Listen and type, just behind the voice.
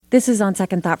This is On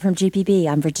Second Thought from GPB.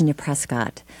 I'm Virginia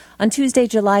Prescott. On Tuesday,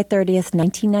 July 30th,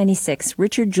 1996,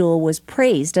 Richard Jewell was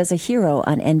praised as a hero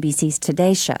on NBC's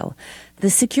Today Show. The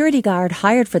security guard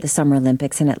hired for the Summer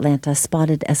Olympics in Atlanta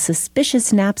spotted a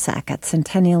suspicious knapsack at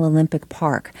Centennial Olympic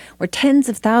Park, where tens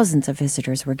of thousands of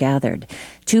visitors were gathered.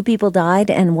 2 people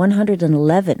died and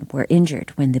 111 were injured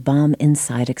when the bomb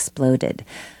inside exploded.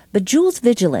 But Jewell's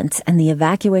vigilance and the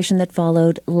evacuation that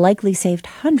followed likely saved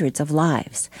hundreds of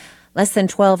lives. Less than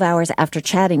 12 hours after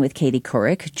chatting with Katie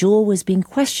Couric, Jewell was being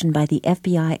questioned by the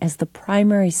FBI as the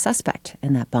primary suspect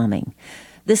in that bombing.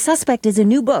 The Suspect is a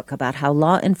new book about how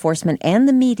law enforcement and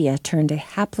the media turned a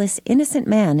hapless, innocent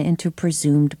man into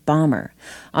presumed bomber.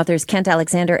 Authors Kent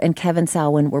Alexander and Kevin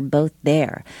Salwin were both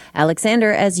there.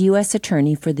 Alexander as U.S.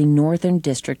 Attorney for the Northern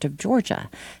District of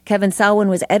Georgia. Kevin Salwin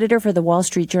was editor for the Wall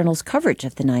Street Journal's coverage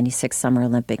of the '96 Summer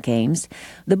Olympic Games.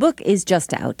 The book is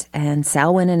just out, and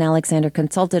Salwin and Alexander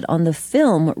consulted on the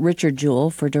film Richard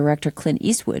Jewell for director Clint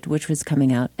Eastwood, which was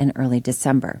coming out in early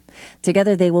December.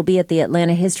 Together they will be at the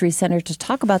Atlanta History Center to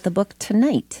talk about the book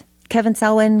tonight. Kevin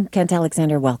Salwin, Kent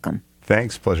Alexander, welcome.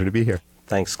 Thanks. Pleasure to be here.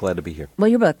 Thanks. Glad to be here. Well,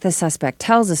 your book, The Suspect,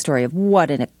 tells the story of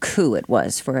what a coup it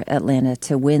was for Atlanta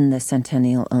to win the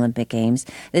Centennial Olympic Games.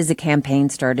 This is a campaign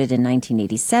started in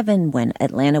 1987 when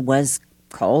Atlanta was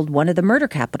called one of the murder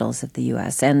capitals of the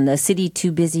U.S. and the city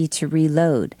too busy to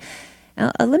reload.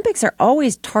 Now, Olympics are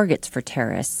always targets for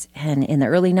terrorists. And in the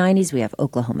early 90s, we have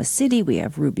Oklahoma City, we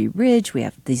have Ruby Ridge, we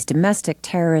have these domestic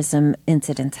terrorism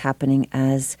incidents happening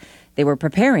as they were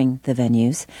preparing the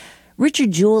venues.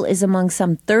 Richard Jewell is among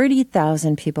some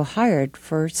 30,000 people hired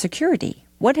for security.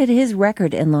 What had his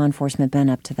record in law enforcement been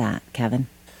up to that, Kevin?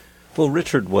 Well,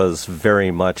 Richard was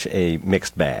very much a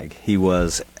mixed bag. He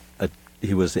was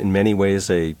in many ways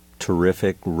a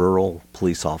terrific rural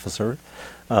police officer.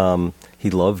 He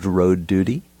loved road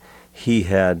duty. He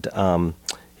had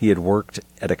worked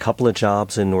at a couple of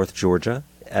jobs in North Georgia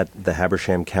at the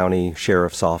Habersham County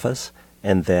Sheriff's Office,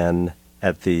 and then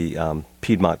at the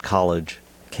Piedmont College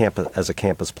campus as a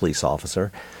campus police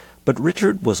officer. But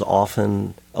Richard was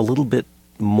often a little bit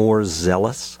more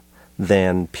zealous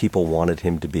than people wanted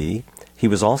him to be. He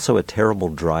was also a terrible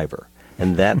driver,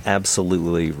 and that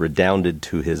absolutely redounded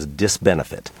to his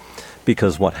disbenefit.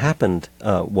 Because what happened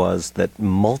was that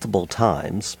multiple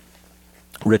times,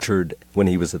 Richard, when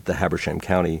he was at the Habersham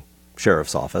County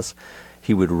Sheriff's Office,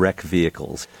 he would wreck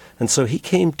vehicles. And so he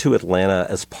came to Atlanta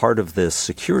as part of this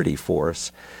security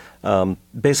force,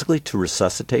 basically to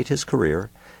resuscitate his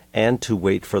career and to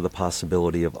wait for the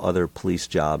possibility of other police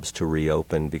jobs to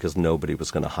reopen because nobody was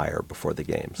going to hire before the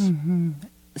games. Mm-hmm.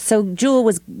 So Jewell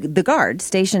was the guard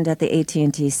stationed at the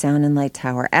AT&T Sound and Light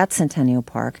Tower at Centennial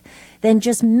Park. Then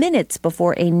just minutes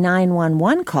before a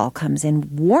 911 call comes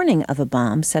in warning of a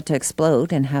bomb set to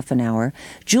explode in half an hour,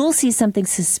 Jewell sees something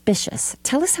suspicious.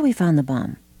 Tell us how he found the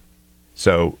bomb.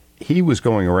 So he was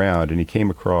going around and he came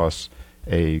across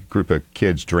a group of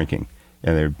kids drinking,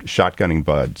 and they're shotgunning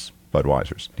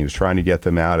Budweisers. He was trying to get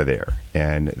them out of there,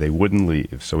 and they wouldn't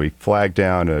leave. So he flagged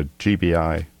down a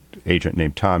GBI agent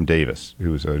named Tom Davis,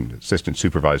 who was an assistant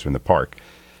supervisor in the park,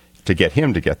 to get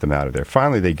him to get them out of there.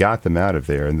 Finally, they got them out of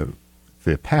there, and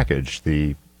the package,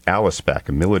 the Alice pack,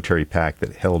 a military pack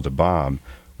that held a bomb,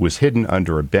 was hidden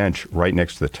under a bench right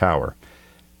next to the tower.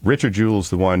 Richard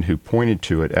Jewell's the one who pointed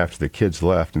to it after the kids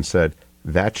left and said,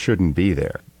 that shouldn't be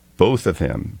there. Both of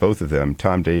them,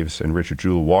 Tom Davis and Richard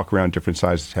Jewell, walk around different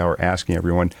sides of the tower asking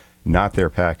everyone, not their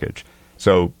package.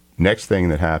 So next thing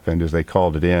that happened is they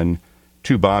called it in.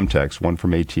 2 bomb techs, one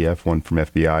from ATF, one from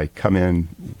FBI, come in,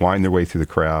 wind their way through the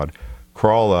crowd,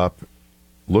 crawl up,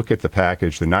 look at the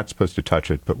package. They're not supposed to touch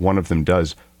it, but one of them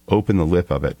does open the lip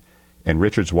of it. And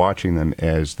Richard's watching them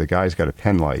as the guy's got a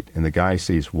pen light, and the guy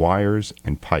sees wires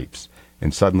and pipes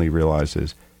and suddenly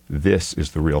realizes this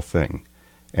is the real thing.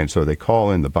 And so they call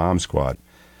in the bomb squad.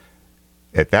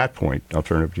 At that point, I'll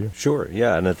turn it over to you. Sure,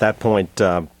 yeah. And at that point,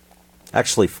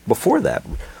 actually, before that,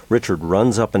 Richard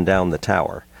runs up and down the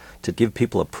tower to give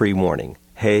people a pre-warning.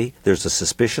 Hey, there's a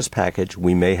suspicious package.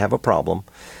 We may have a problem.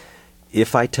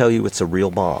 If I tell you it's a real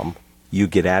bomb, you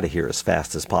get out of here as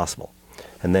fast as possible.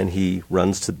 And then he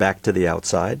runs back to the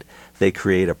outside. They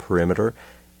create a perimeter.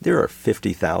 There are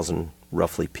 50,000,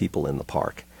 roughly, people in the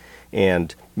park,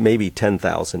 and maybe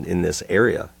 10,000 in this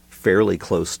area, fairly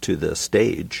close to the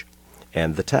stage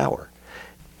and the tower.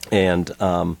 And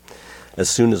as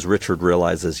soon as Richard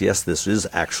realizes, yes, this is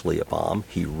actually a bomb,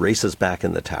 he races back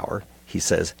in the tower. He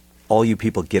says, all you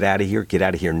people, get out of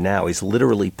here now. He's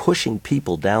literally pushing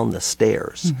people down the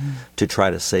stairs to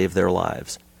try to save their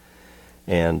lives.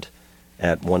 And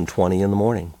at 1:20 in the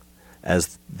morning,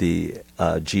 as the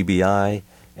GBI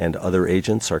and other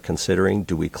agents are considering,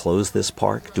 do we close this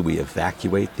park? Do we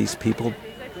evacuate these people?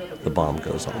 The bomb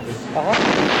goes off.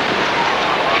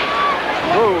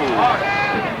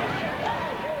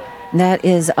 That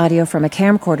is audio from a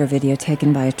camcorder video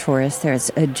taken by a tourist. There's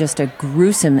just a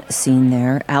gruesome scene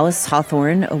there. Alice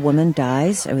Hawthorne, a woman,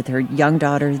 dies with her young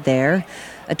daughter there.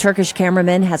 A Turkish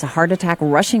cameraman has a heart attack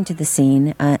rushing to the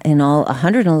scene. In all,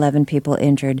 111 people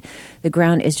injured. The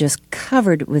ground is just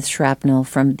covered with shrapnel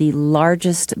from the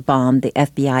largest bomb the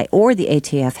FBI or the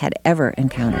ATF had ever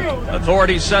encountered.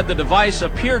 Authorities said the device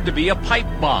appeared to be a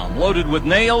pipe bomb loaded with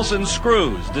nails and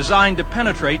screws designed to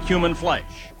penetrate human flesh.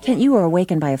 Kent, you were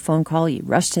awakened by a phone call. You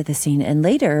rushed to the scene, and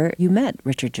later you met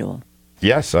Richard Jewell.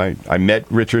 Yes, I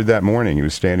met Richard that morning. He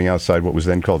was standing outside what was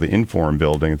then called the Inform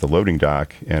building at the loading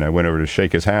dock, and I went over to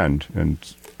shake his hand and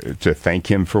to thank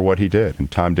him for what he did, and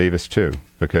Tom Davis too,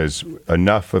 because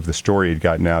enough of the story had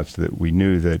gotten out so that we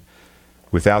knew that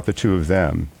without the two of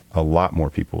them, a lot more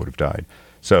people would have died.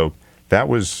 So that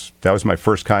was my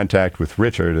first contact with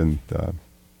Richard, and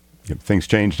things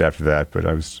changed after that. But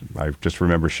I just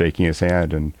remember shaking his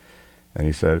hand, and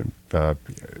he said,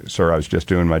 "Sir, I was just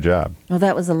doing my job." Well,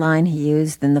 that was the line he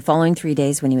used in the following 3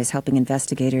 days when he was helping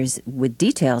investigators with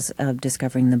details of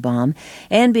discovering the bomb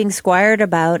and being squired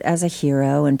about as a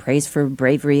hero and praised for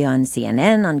bravery on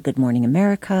CNN, on Good Morning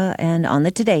America, and on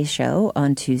the Today Show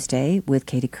on Tuesday with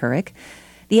Katie Couric.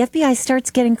 The FBI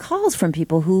starts getting calls from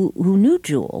people who knew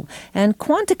Jewell, and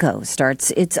Quantico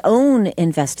starts its own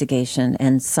investigation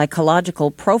and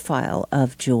psychological profile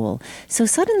of Jewell. So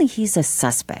suddenly he's a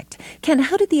suspect. Ken,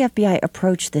 how did the FBI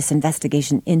approach this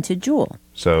investigation into Jewell?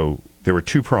 So there were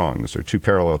two prongs, or two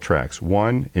parallel tracks.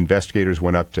 One, investigators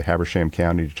went up to Habersham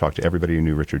County to talk to everybody who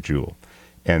knew Richard Jewell.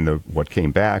 And what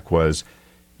came back was,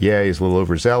 yeah, he's a little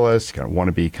overzealous, kind of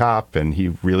wannabe cop, and he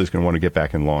really is going to want to get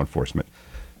back in law enforcement.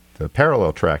 The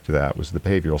parallel track to that was the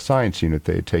behavioral science unit.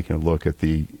 They had taken a look at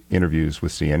the interviews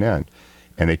with CNN,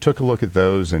 and they took a look at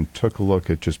those and took a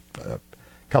look at just a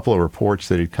couple of reports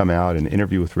that had come out, an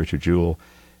interview with Richard Jewell,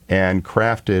 and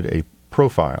crafted a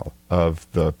profile of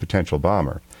the potential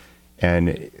bomber.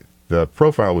 And the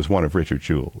profile was one of Richard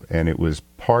Jewell, and it was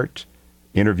part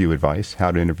interview advice,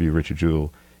 how to interview Richard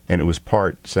Jewell, and it was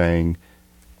part saying,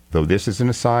 though this isn't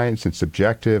a science, it's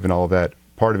subjective and all of that,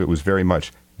 part of it was very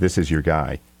much, this is your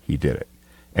guy. He did it.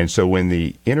 And so when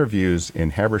the interviews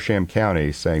in Habersham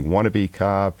County saying wannabe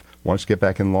cop, wants to get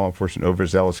back in law enforcement,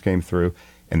 overzealous came through,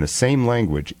 and the same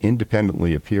language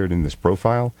independently appeared in this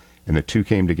profile, and the two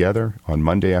came together on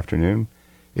Monday afternoon,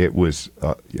 it was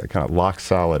kind of lock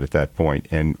solid at that point.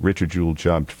 And Richard Jewell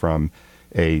jumped from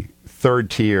a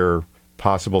third-tier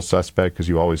possible suspect, because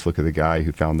you always look at the guy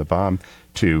who found the bomb,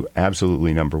 to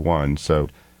absolutely number one. So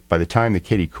by the time the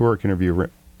Katie Couric interview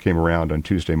came around on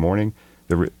Tuesday morning,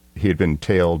 he had been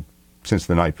tailed since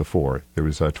the night before. There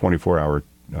was a 24-hour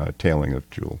tailing of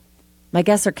Jewell. My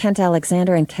guests are Kent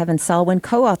Alexander and Kevin Selwyn,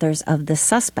 co-authors of The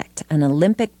Suspect, an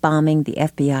Olympic bombing, the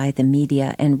FBI, the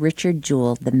media, and Richard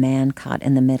Jewell, the man caught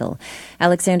in the middle.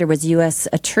 Alexander was U.S.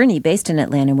 attorney based in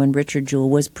Atlanta when Richard Jewell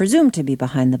was presumed to be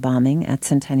behind the bombing at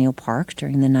Centennial Park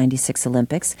during the '96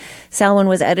 Olympics. Selwyn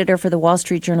was editor for the Wall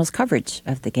Street Journal's coverage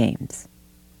of the Games.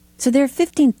 So there are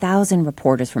 15,000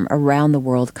 reporters from around the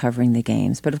world covering the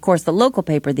games. But of course, the local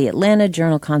paper, the Atlanta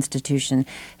Journal-Constitution,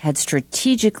 had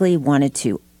strategically wanted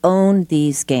to own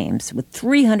these games with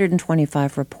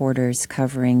 325 reporters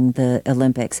covering the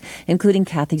Olympics, including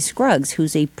Kathy Scruggs,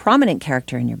 who's a prominent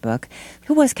character in your book.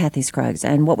 Who was Kathy Scruggs,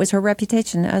 and what was her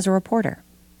reputation as a reporter?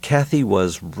 Kathy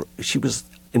was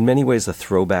in many ways a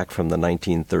throwback from the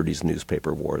 1930s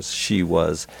newspaper wars. She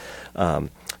was...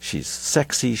 she's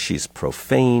sexy, she's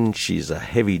profane, she's a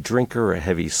heavy drinker, a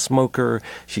heavy smoker,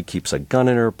 she keeps a gun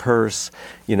in her purse,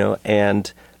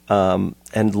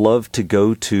 and loved to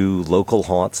go to local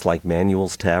haunts like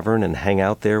Manuel's Tavern and hang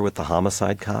out there with the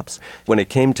homicide cops. When it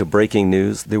came to breaking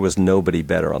news, there was nobody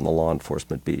better on the law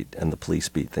enforcement beat and the police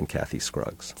beat than Kathy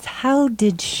Scruggs. How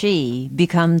did she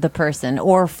become the person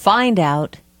or find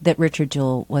out that Richard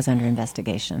Jewell was under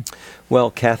investigation?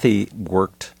 Well, Kathy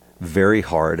worked very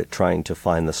hard at trying to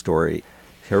find the story.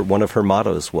 One of her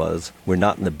mottos was, we're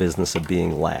not in the business of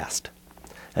being last.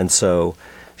 And so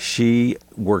she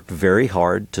worked very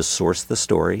hard to source the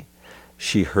story.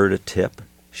 She heard a tip.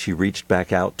 She reached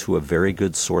back out to a very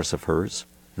good source of hers.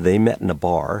 They met in a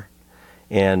bar,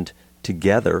 and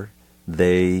together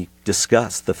they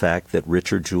discussed the fact that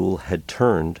Richard Jewell had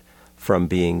turned from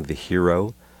being the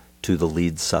hero to the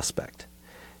lead suspect.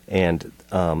 And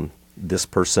this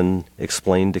person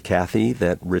explained to Kathy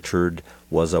that Richard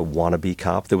was a wannabe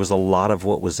cop. There was a lot of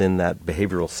what was in that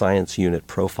behavioral science unit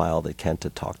profile that Kent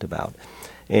had talked about.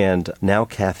 And now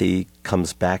Kathy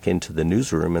comes back into the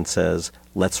newsroom and says,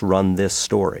 let's run this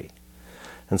story.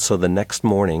 And so the next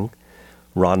morning,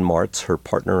 Ron Martz, her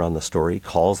partner on the story,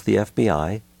 calls the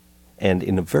FBI and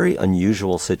in a very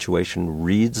unusual situation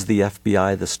reads the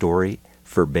FBI the story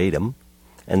verbatim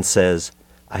and says,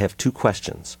 I have two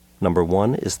questions. Number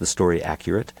one, is the story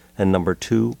accurate? And number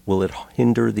two, will it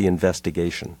hinder the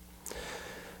investigation?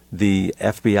 The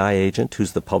FBI agent,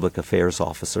 who's the public affairs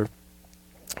officer,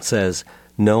 says,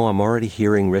 no, I'm already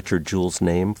hearing Richard Jewell's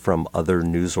name from other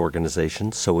news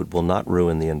organizations, so it will not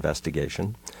ruin the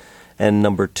investigation. And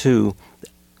number two,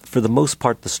 for the most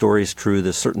part, the story is true.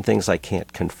 There's certain things I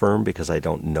can't confirm because I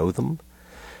don't know them.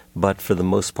 But for the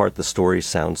most part, the story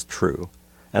sounds true.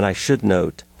 And I should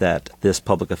note that this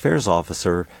public affairs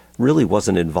officer really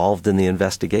wasn't involved in the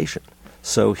investigation.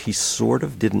 So he sort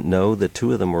of didn't know. The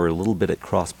two of them were a little bit at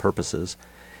cross purposes.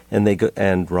 And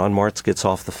Ron Martz gets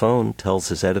off the phone, tells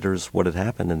his editors what had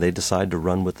happened, and they decide to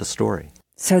run with the story.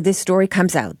 So this story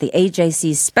comes out, the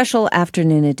AJC's special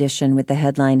afternoon edition with the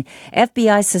headline,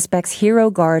 FBI suspects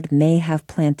Hero Guard may have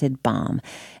planted bomb.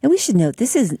 And we should note,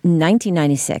 this is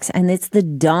 1996, and it's the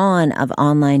dawn of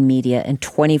online media and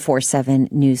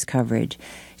 24/7 news coverage.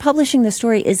 Publishing the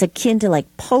story is akin to like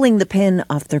pulling the pin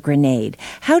off the grenade.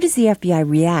 How does the FBI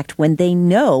react when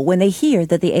they hear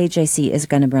that the AJC is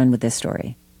going to run with this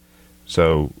story?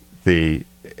 So the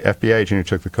FBI agent who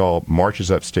took the call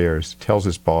marches upstairs, tells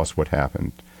his boss what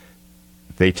happened.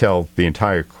 They tell the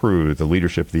entire crew, the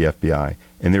leadership of the FBI,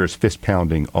 and there is fist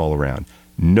pounding all around.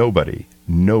 Nobody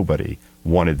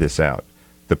wanted this out.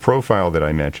 The profile that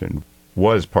I mentioned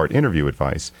was part interview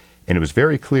advice, and it was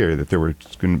very clear that there were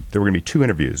going to be two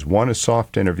interviews. One, a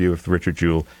soft interview with Richard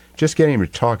Jewell, just getting him to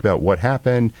talk about what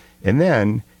happened, and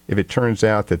then if it turns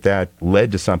out that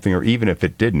led to something, or even if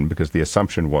it didn't, because the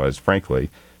assumption was, frankly,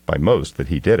 by most that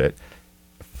he did it,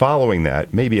 following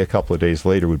that, maybe a couple of days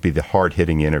later would be the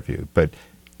hard-hitting interview. But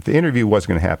the interview wasn't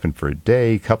going to happen for a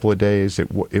day, couple of days.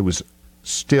 It was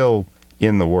still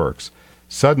in the works.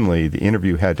 Suddenly, the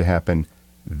interview had to happen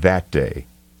that day.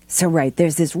 So, right,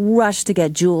 there's this rush to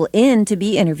get Jewell in to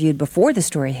be interviewed before the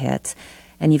story hits.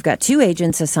 And you've got two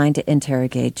agents assigned to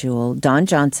interrogate Jewell, Don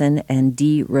Johnson and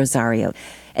Dee Rosario.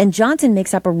 And Johnson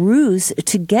makes up a ruse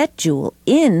to get Jewell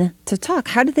in to talk.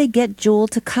 How did they get Jewell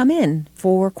to come in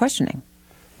for questioning?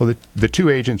 Well, the two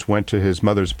agents went to his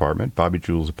mother's apartment, Bobby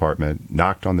Jewell's apartment,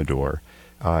 knocked on the door.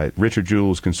 Richard Jewell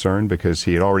was concerned because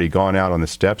he had already gone out on the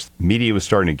steps. Media was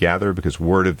starting to gather because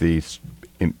word of the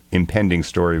impending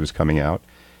story was coming out.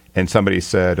 And somebody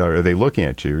said, are they looking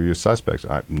at you? Are you a suspect?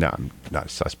 No, I'm not a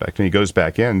suspect. And he goes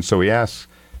back in. So he asks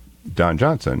Don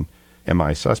Johnson, am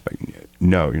I a suspect?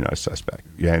 No, you're not a suspect.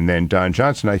 Yeah, and then Don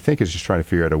Johnson, I think, is just trying to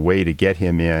figure out a way to get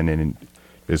him in. And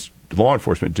as law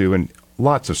enforcement do in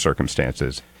lots of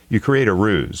circumstances, you create a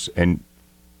ruse. And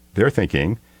they're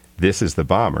thinking, this is the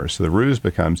bomber. So the ruse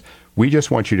becomes, we just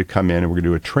want you to come in and we're going to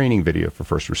do a training video for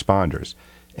first responders.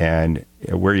 And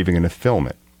we're even going to film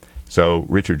it. So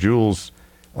Richard Jewell's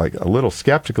like a little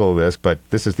skeptical of this, but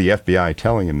this is the FBI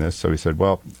telling him this. So he said,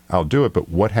 well, I'll do it, but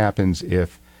what happens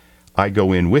if I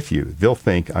go in with you? They'll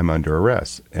think I'm under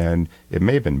arrest. And it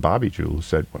may have been Bobby Jewell who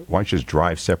said, why don't you just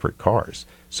drive separate cars?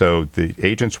 So the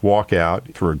agents walk out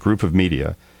through a group of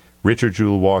media. Richard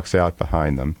Jewell walks out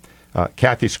behind them.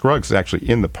 Kathy Scruggs is actually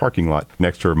in the parking lot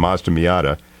next to her Mazda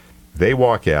Miata. They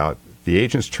walk out. The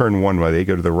agents turn one way. They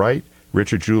go to the right.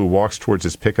 Richard Jewell walks towards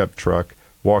his pickup truck,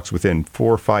 walks within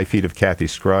 4 or 5 feet of Kathy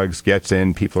Scruggs, gets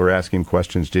in. People are asking him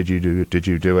questions. Did you do it? Did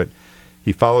you do it?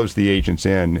 He follows the agents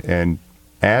in, and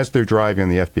as they're driving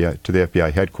to the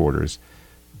FBI headquarters,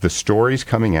 the story's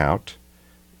coming out.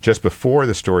 Just before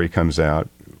the story comes out,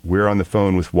 we're on the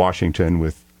phone with Washington,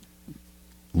 with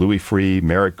Louis Freeh,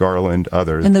 Merrick Garland,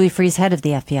 others. And Louis Freeh's head of the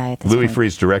FBI at this point. Louis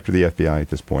Freeh's director of the FBI at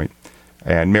this point.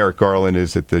 And Merrick Garland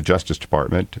is at the Justice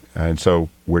Department. And so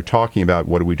we're talking about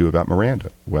what do we do about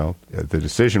Miranda? Well, the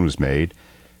decision was made.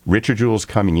 Richard Jewell's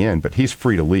coming in, but he's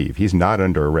free to leave. He's not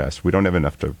under arrest. We don't have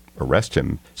enough to arrest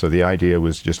him. So the idea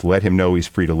was just let him know he's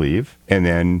free to leave. And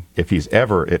then if he's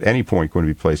ever at any point going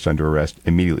to be placed under arrest,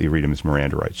 immediately read him his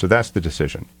Miranda rights. So that's the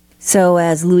decision. So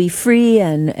as Louis Freeh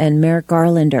and Merrick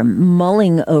Garland are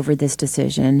mulling over this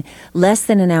decision, less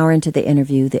than an hour into the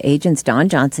interview, the agents Don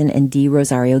Johnson and Dee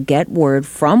Rosario get word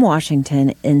from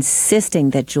Washington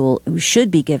insisting that Jewell should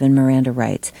be given Miranda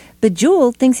rights. But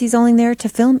Jewell thinks he's only there to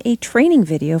film a training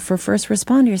video for first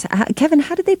responders. Kevin,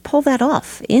 how did they pull that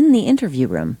off in the interview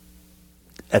room?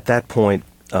 At that point,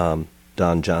 Don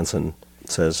Johnson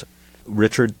says,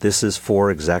 Richard, this is for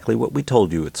exactly what we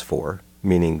told you it's for,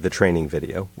 meaning the training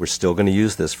video. We're still going to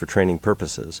use this for training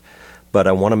purposes, but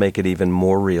I want to make it even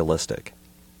more realistic.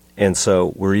 And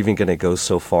so we're even going to go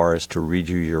so far as to read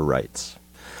you your rights.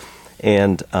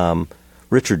 And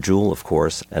Richard Jewell, of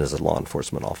course, as a law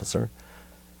enforcement officer,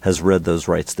 has read those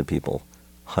rights to people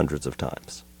hundreds of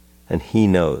times. And he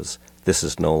knows this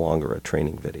is no longer a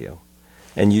training video.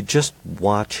 And you just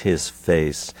watch his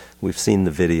face. We've seen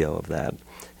the video of that.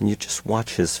 And you just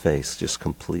watch his face just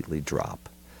completely drop.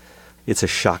 It's a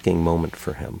shocking moment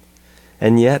for him.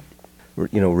 And yet,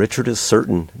 Richard is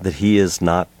certain that he is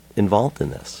not involved in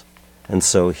this. And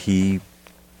so he,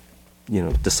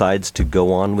 decides to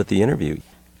go on with the interview.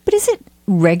 But is it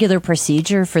regular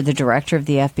procedure for the director of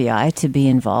the FBI to be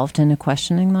involved in a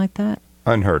questioning like that?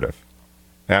 Unheard of.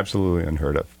 Absolutely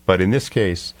unheard of. But in this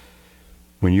case,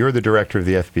 when you're the director of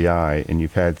the FBI and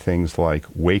you've had things like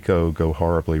Waco go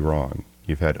horribly wrong,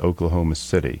 you've had Oklahoma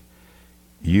City,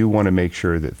 you want to make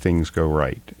sure that things go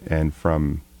right. And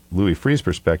from Louis Freeh's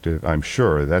perspective, I'm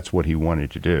sure that's what he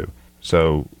wanted to do.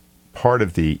 So part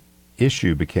of the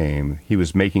issue became he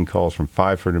was making calls from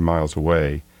 500 miles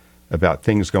away about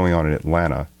things going on in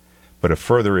Atlanta. But a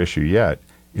further issue yet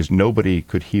is nobody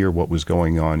could hear what was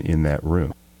going on in that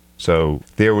room. So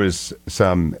there was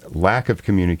some lack of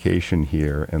communication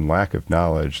here and lack of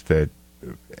knowledge that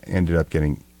ended up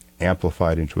getting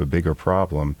amplified into a bigger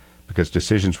problem because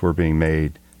decisions were being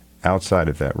made outside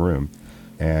of that room.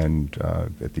 And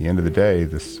at the end of the day,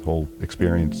 this whole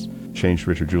experience changed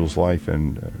Richard Jewell's life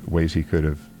in ways he could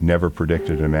have never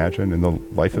predicted and imagined. And the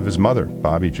life of his mother,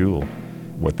 Bobby Jewell,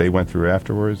 what they went through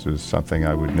afterwards is something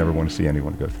I would never want to see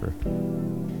anyone go through.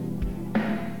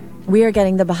 We are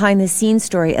getting the behind-the-scenes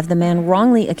story of the man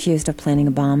wrongly accused of planning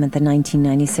a bomb at the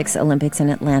 1996 Olympics in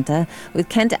Atlanta with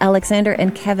Kent Alexander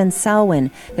and Kevin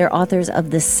Salwin. They're authors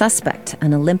of The Suspect,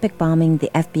 an Olympic bombing,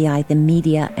 the FBI, the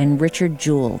media, and Richard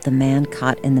Jewell, the man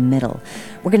caught in the middle.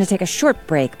 We're going to take a short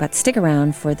break, but stick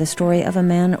around for the story of a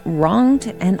man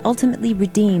wronged and ultimately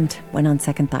redeemed when On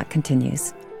Second Thought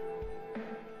continues.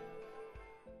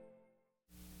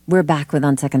 We're back with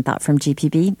On Second Thought from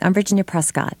GPB. I'm Virginia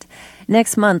Prescott.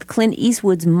 Next month, Clint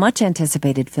Eastwood's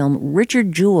much-anticipated film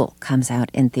Richard Jewell comes out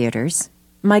in theaters.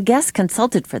 My guests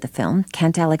consulted for the film.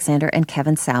 Kent Alexander and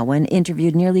Kevin Salwin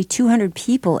interviewed nearly 200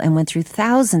 people and went through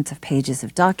thousands of pages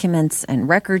of documents and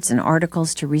records and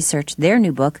articles to research their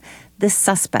new book, The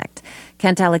Suspect.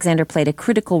 Kent Alexander played a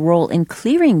critical role in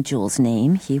clearing Jewell's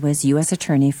name. He was U.S.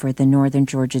 Attorney for the Northern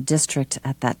Georgia District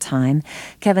at that time.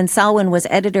 Kevin Salwin was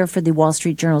editor for the Wall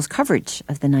Street Journal's coverage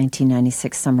of the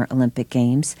 1996 Summer Olympic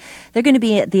Games. They're going to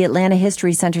be at the Atlanta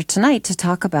History Center tonight to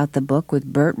talk about the book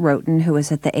with Burt Roten, who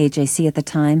was at the AJC at the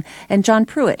time, and John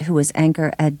Pruitt, who was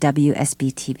anchor at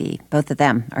WSB-TV. Both of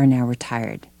them are now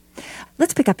retired.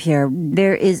 Let's pick up here.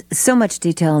 There is so much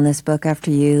detail in this book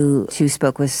after you two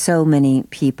spoke with so many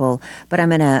people, but I'm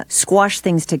going to squash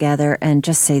things together and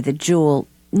just say that Jewell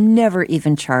never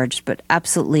even charged, but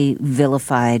absolutely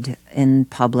vilified in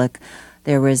public.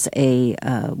 There was a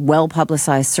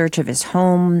well-publicized search of his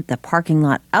home, the parking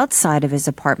lot outside of his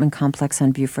apartment complex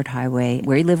on Buford Highway,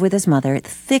 where he lived with his mother,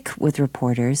 thick with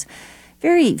reporters.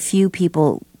 Very few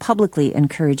people publicly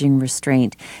encouraging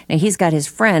restraint. Now, he's got his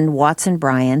friend, Watson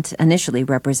Bryant, initially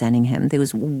representing him. He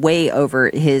was way over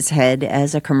his head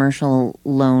as a commercial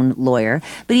loan lawyer,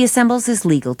 but he assembles his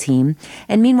legal team.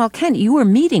 And meanwhile, Kent, you were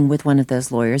meeting with one of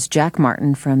those lawyers, Jack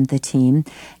Martin from the team,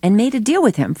 and made a deal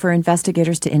with him for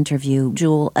investigators to interview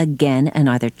Jewell again and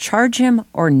either charge him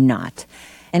or not.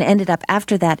 And ended up,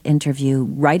 after that interview,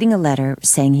 writing a letter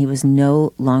saying he was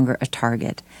no longer a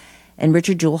target. And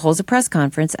Richard Jewell holds a press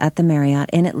conference at the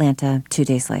Marriott in Atlanta 2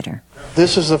 days later.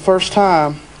 This is the first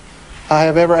time I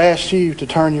have ever asked you to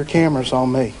turn your cameras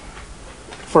on me.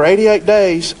 For 88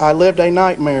 days, I lived a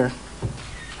nightmare.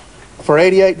 For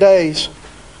 88 days,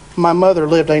 my mother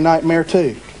lived a nightmare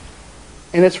too.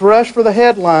 And it's rushed for the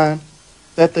headline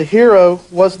that the hero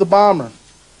was the bomber.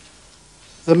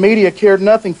 The media cared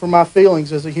nothing for my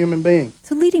feelings as a human being.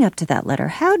 So leading up to that letter,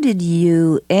 how did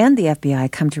you and the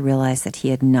FBI come to realize that he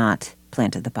had not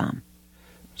planted the bomb?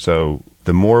 So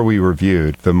the more we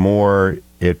reviewed, the more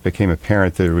it became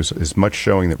apparent that there was as much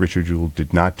showing that Richard Jewell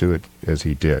did not do it as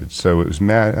he did. So it was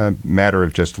a matter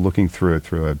of just looking through it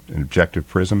through an objective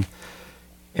prism.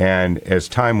 And as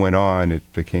time went on,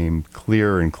 it became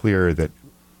clearer and clearer that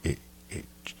it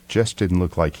just didn't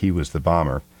look like he was the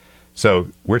bomber. So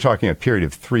we're talking a period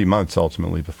of 3 months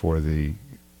ultimately before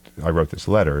I wrote this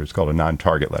letter. It's called a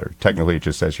non-target letter. Technically, it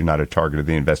just says you're not a target of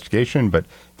the investigation, but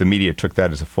the media took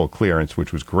that as a full clearance,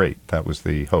 which was great. That was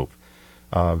the hope.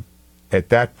 At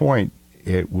that point,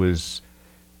 it was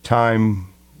time,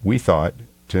 we thought,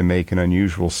 to make an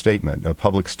unusual statement, a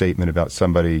public statement about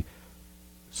somebody's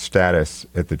status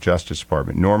at the Justice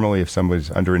Department. Normally, if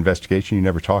somebody's under investigation, you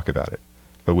never talk about it.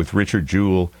 But with Richard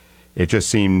Jewell, it just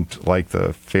seemed like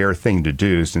the fair thing to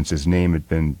do since his name had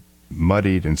been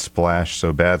muddied and splashed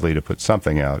so badly to put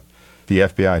something out. The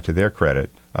FBI, to their credit,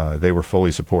 they were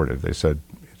fully supportive. They said,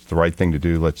 it's the right thing to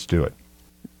do, let's do it.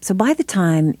 So by the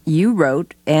time you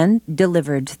wrote and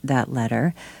delivered that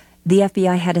letter, the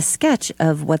FBI had a sketch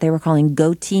of what they were calling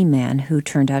Goatee Man, who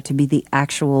turned out to be the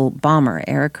actual bomber,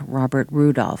 Eric Robert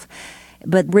Rudolph.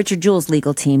 But Richard Jewell's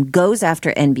legal team goes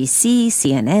after NBC,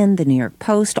 CNN, the New York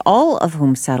Post, all of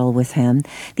whom settle with him.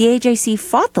 The AJC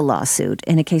fought the lawsuit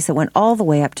in a case that went all the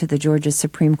way up to the Georgia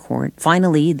Supreme Court.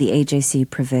 Finally, the AJC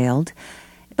prevailed.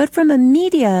 But from a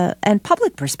media and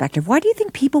public perspective, why do you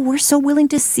think people were so willing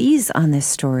to seize on this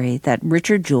story that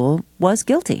Richard Jewell was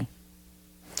guilty?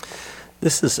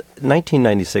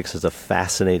 1996 is a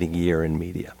fascinating year in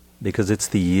media because it's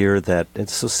the year that,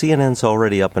 so CNN's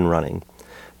already up and running.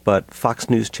 But Fox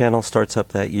News Channel starts up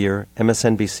that year.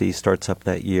 MSNBC starts up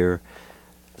that year.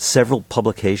 Several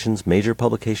publications, major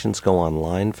publications, go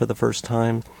online for the first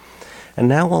time. And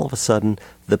now all of a sudden,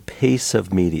 the pace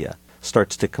of media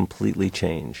starts to completely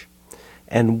change.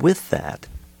 And with that,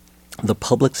 the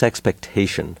public's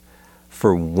expectation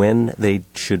for when they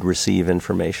should receive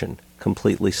information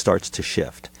completely starts to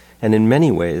shift. And in many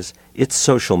ways, it's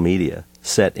social media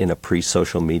set in a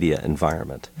pre-social media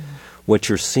environment. What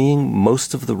you're seeing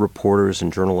most of the reporters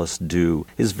and journalists do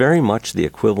is very much the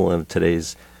equivalent of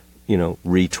today's,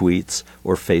 retweets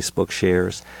or Facebook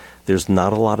shares. There's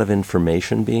not a lot of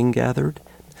information being gathered,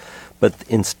 but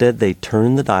instead they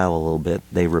turn the dial a little bit.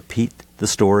 They repeat the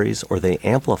stories or they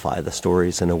amplify the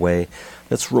stories in a way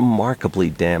that's remarkably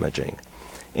damaging.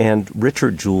 And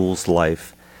Richard Jewell's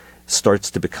life starts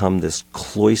to become this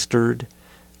cloistered,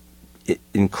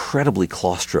 incredibly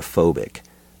claustrophobic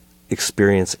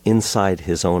experience inside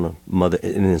his own mother,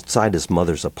 inside his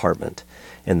mother's apartment.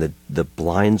 And the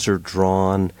blinds are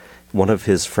drawn. One of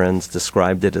his friends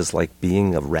described it as like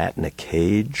being a rat in a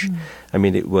cage. I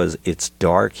mean, it's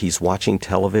dark. He's watching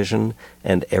television,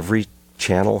 and every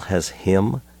channel has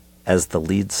him as the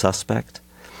lead suspect.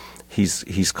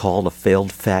 He's called a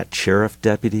failed fat sheriff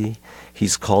deputy.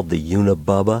 He's called the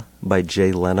Unibubba by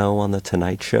Jay Leno on The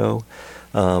Tonight Show.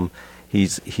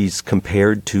 He's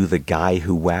compared to the guy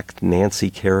who whacked Nancy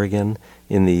Kerrigan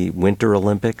in the Winter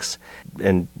Olympics.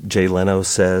 And Jay Leno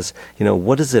says,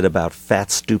 what is it about fat,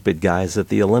 stupid guys at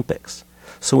the Olympics?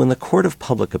 So in the court of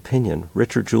public opinion,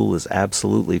 Richard Jewell is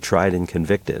absolutely tried and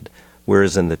convicted,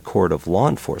 whereas in the court of law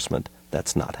enforcement,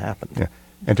 that's not happened. Yeah.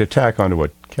 And to tack on to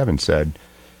what Kevin said,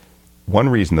 one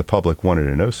reason the public wanted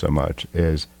to know so much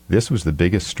is this was the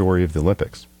biggest story of the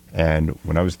Olympics. And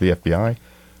when I was at the FBI,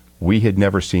 we had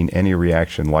never seen any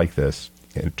reaction like this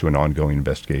to an ongoing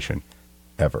investigation,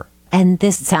 ever. And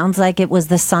this sounds like it was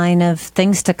the sign of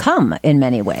things to come in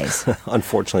many ways.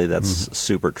 Unfortunately, that's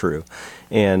super true.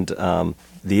 And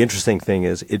the interesting thing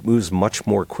is it moves much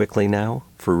more quickly now.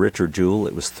 For Richard Jewell,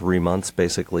 it was 3 months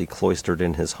basically cloistered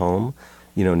in his home.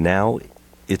 Now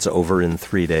it's over in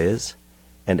 3 days,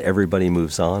 and everybody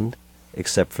moves on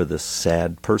except for this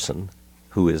sad person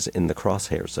who is in the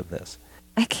crosshairs of this.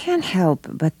 I can't help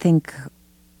but think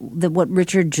that what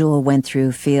Richard Jewell went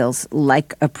through feels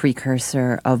like a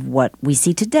precursor of what we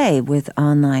see today with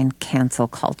online cancel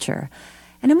culture.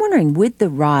 And I'm wondering, with the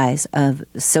rise of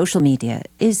social media,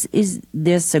 is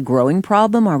this a growing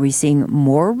problem? Are we seeing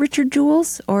more Richard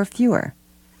Jewells or fewer?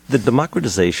 The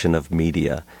democratization of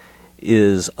media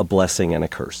is a blessing and a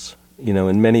curse.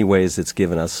 In many ways, it's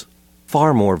given us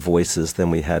far more voices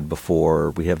than we had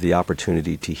before. We have the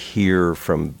opportunity to hear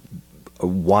from a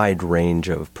wide range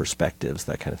of perspectives,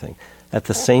 that kind of thing. At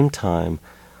the same time,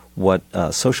 what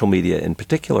social media in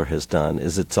particular has done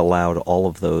is it's allowed all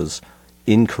of those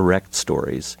incorrect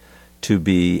stories to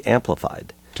be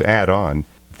amplified. To add on,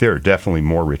 there are definitely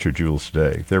more Richard Jewells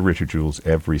today. There are Richard Jewells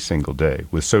every single day.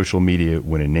 With social media,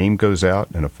 when a name goes out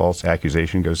and a false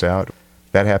accusation goes out,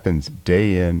 that happens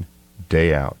day in,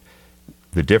 day out.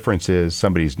 The difference is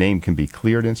somebody's name can be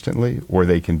cleared instantly, or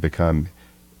they can become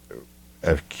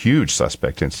a huge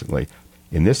suspect instantly.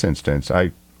 In this instance,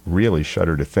 I really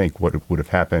shudder to think what would have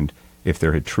happened if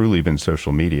there had truly been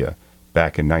social media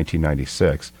back in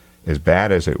 1996. As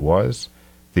bad as it was,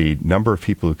 the number of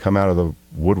people who come out of the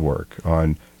woodwork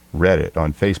on Reddit,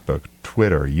 on Facebook,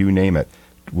 Twitter, you name it,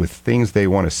 with things they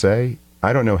want to say,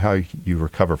 I don't know how you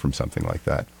recover from something like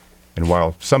that. And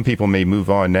while some people may move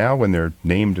on now when they're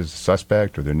named as a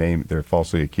suspect or they're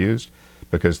falsely accused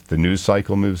because the news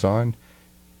cycle moves on,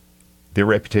 their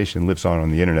reputation lives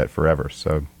on the internet forever.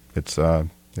 So it's a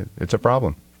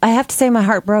problem. I have to say my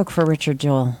heart broke for Richard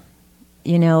Jewell.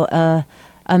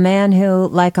 A man who,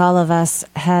 like all of us,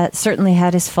 certainly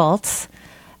had his faults.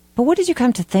 But what did you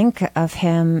come to think of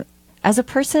him as a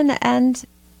person and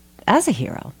as a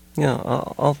hero? Yeah,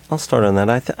 I'll start on that.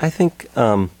 I think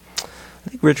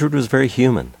Richard was very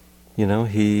human. You know,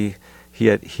 he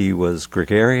was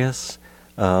gregarious.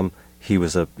 He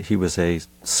was a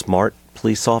smart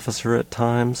police officer at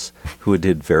times who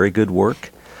did very good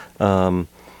work. But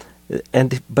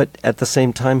at the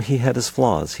same time, he had his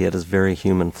flaws. He had his very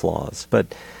human flaws.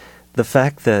 But the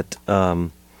fact that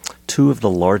two of the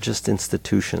largest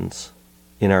institutions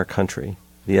in our country,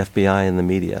 the FBI and the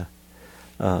media,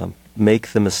 make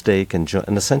the mistake and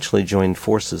essentially join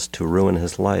forces to ruin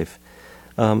his life,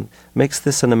 makes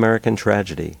this an American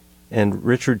tragedy. And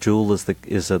Richard Jewell is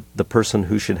the person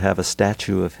who should have a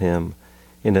statue of him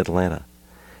in Atlanta,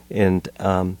 and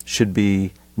should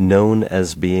be known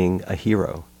as being a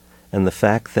hero. And the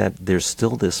fact that there's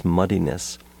still this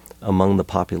muddiness among the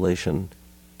population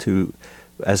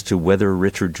as to whether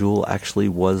Richard Jewell actually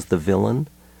was the villain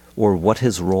or what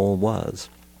his role was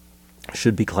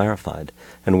should be clarified.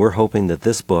 And we're hoping that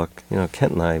this book,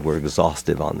 Kent and I were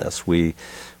exhaustive on this. We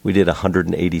did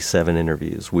 187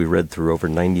 interviews. We read through over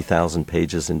 90,000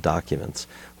 pages in documents.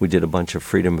 We did a bunch of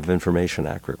Freedom of Information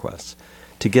Act requests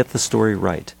to get the story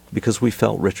right, because we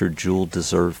felt Richard Jewell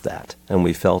deserved that, and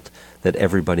we felt that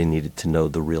everybody needed to know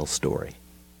the real story.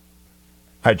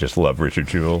 I just love Richard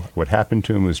Jewell. What happened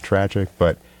to him was tragic,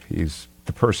 but he's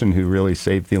the person who really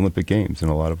saved the Olympic Games in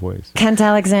a lot of ways. Kent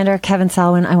Alexander, Kevin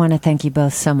Selwyn, I want to thank you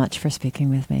both so much for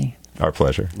speaking with me. Our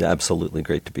pleasure. Absolutely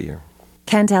great to be here.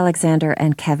 Kent Alexander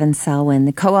and Kevin Selwyn,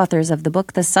 the co-authors of the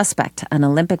book The Suspect, An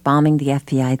Olympic Bombing, the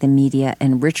FBI, the Media,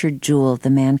 and Richard Jewell, The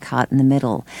Man Caught in the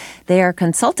Middle. They are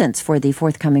consultants for the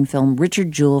forthcoming film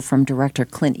Richard Jewell from director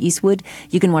Clint Eastwood.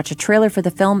 You can watch a trailer for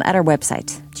the film at our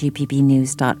website,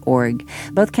 gpbnews.org.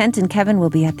 Both Kent and Kevin will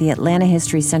be at the Atlanta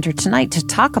History Center tonight to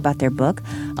talk about their book,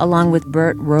 along with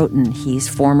Burt Roten. He's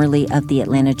formerly of the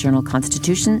Atlanta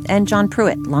Journal-Constitution, and John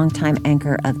Pruitt, longtime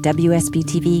anchor of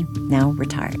WSB-TV, now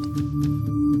retired.